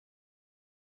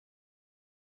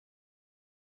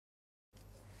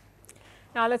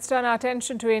Now let's turn our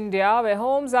attention to India, where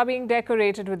homes are being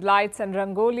decorated with lights and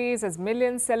rangolis as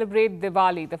millions celebrate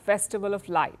Diwali, the festival of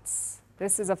lights.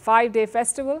 This is a 5-day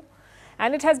festival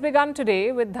and it has begun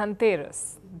today with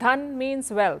Dhanteras. Dhan means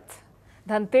wealth.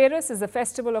 Dhanteras is a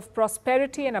festival of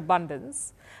prosperity and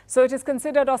abundance, so it is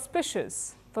considered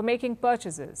auspicious for making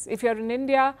purchases. If you're in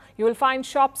India, you will find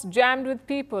shops jammed with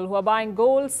people who are buying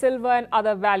gold, silver and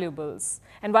other valuables.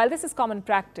 And while this is common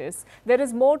practice, there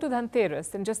is more to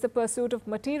Dhanteras than just the pursuit of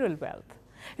material wealth.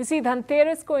 You see,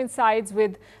 Dhanteras coincides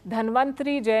with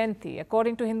Dhanvantari Jayanti.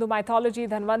 According to Hindu mythology,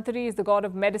 Dhanvantari is the god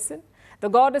of medicine, the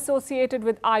god associated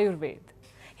with Ayurveda.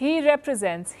 He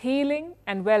represents healing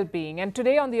and well-being. And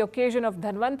today, on the occasion of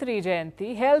Dhanvantari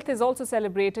Jayanti, health is also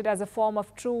celebrated as a form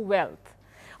of true wealth.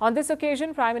 On this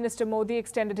occasion, Prime Minister Modi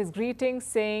extended his greetings,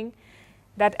 saying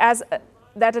that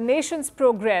a nation's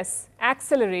progress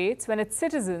accelerates when its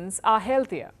citizens are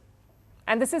healthier.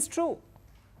 And this is true,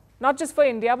 not just for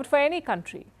India, but for any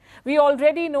country. We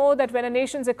already know that when a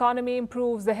nation's economy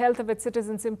improves, the health of its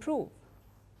citizens improve.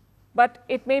 But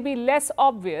it may be less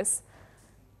obvious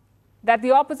that the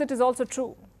opposite is also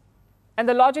true. And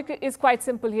the logic is quite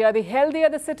simple here. The healthier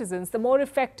the citizens, the more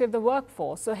effective the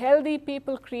workforce. So healthy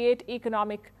people create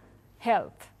economic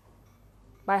health.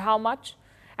 By how much?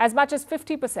 As much as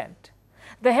 50%.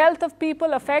 The health of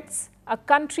people affects a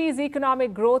country's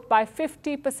economic growth by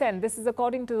 50%. This is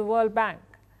according to the World Bank.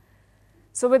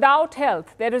 So without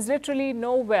health, there is literally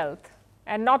no wealth.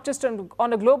 And not just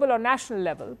on a global or national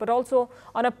level, but also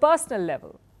on a personal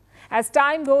level. As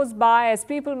time goes by, as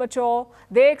people mature,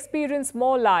 they experience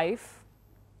more life,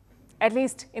 at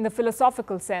least in the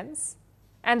philosophical sense,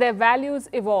 and their values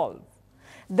evolve.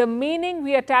 The meaning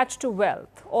we attach to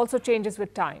wealth also changes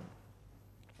with time.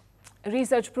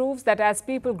 Research proves that as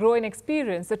people grow in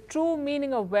experience, the true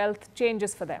meaning of wealth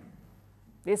changes for them.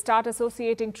 They start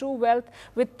associating true wealth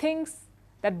with things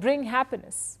that bring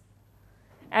happiness.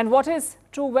 And what is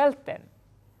true wealth then?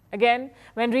 Again,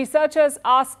 when researchers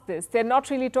ask this, they're not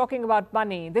really talking about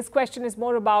money. This question is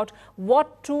more about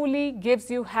what truly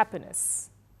gives you happiness.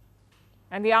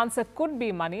 And the answer could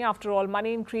be money. After all,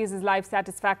 money increases life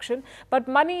satisfaction. But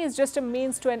money is just a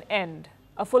means to an end,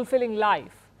 a fulfilling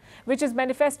life, which is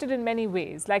manifested in many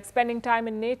ways, like spending time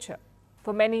in nature.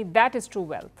 For many, that is true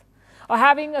wealth. Or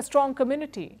having a strong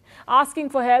community,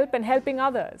 asking for help and helping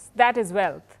others, that is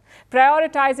wealth.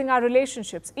 Prioritizing our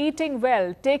relationships, eating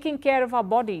well, taking care of our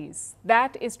bodies,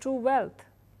 that is true wealth.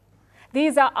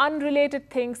 These are unrelated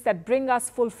things that bring us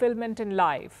fulfillment in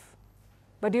life.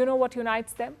 But do you know what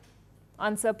unites them?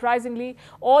 Unsurprisingly,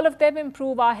 all of them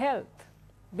improve our health.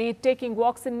 Be it taking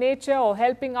walks in nature or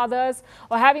helping others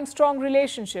or having strong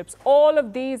relationships, all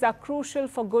of these are crucial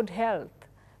for good health,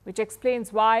 which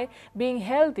explains why being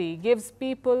healthy gives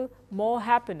people more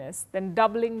happiness than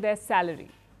doubling their salary,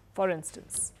 for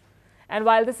instance. And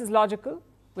while this is logical,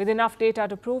 with enough data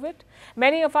to prove it,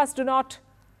 many of us do not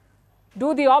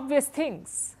do the obvious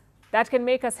things that can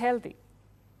make us healthy.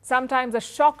 Sometimes a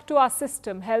shock to our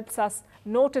system helps us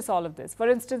notice all of this. For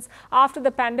instance, after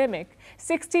the pandemic,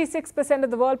 66%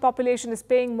 of the world population is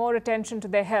paying more attention to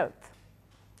their health.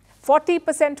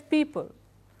 40% people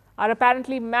are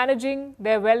apparently managing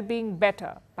their well-being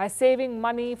better by saving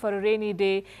money for a rainy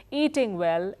day, eating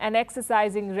well and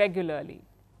exercising regularly.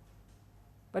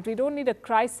 But we don't need a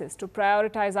crisis to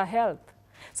prioritize our health.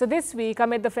 So this week,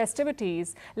 amid the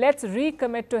festivities, let's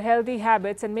recommit to healthy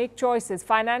habits and make choices,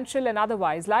 financial and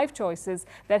otherwise, life choices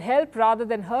that help rather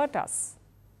than hurt us.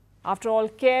 After all,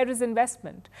 care is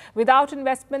investment. Without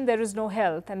investment, there is no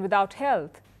health, and without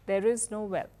health, there is no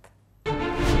wealth.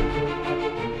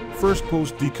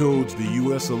 Firstpost decodes the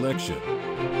U.S. election,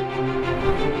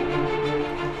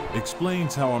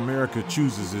 explains how America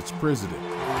chooses its president,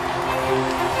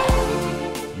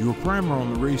 your primer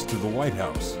on the race to the White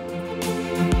House,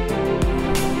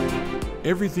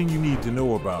 everything you need to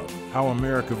know about how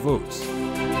America votes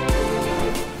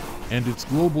and its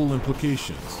global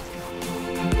implications.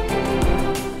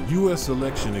 U.S.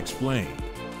 Election Explained,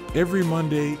 every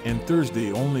Monday and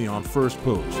Thursday only on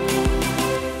Firstpost.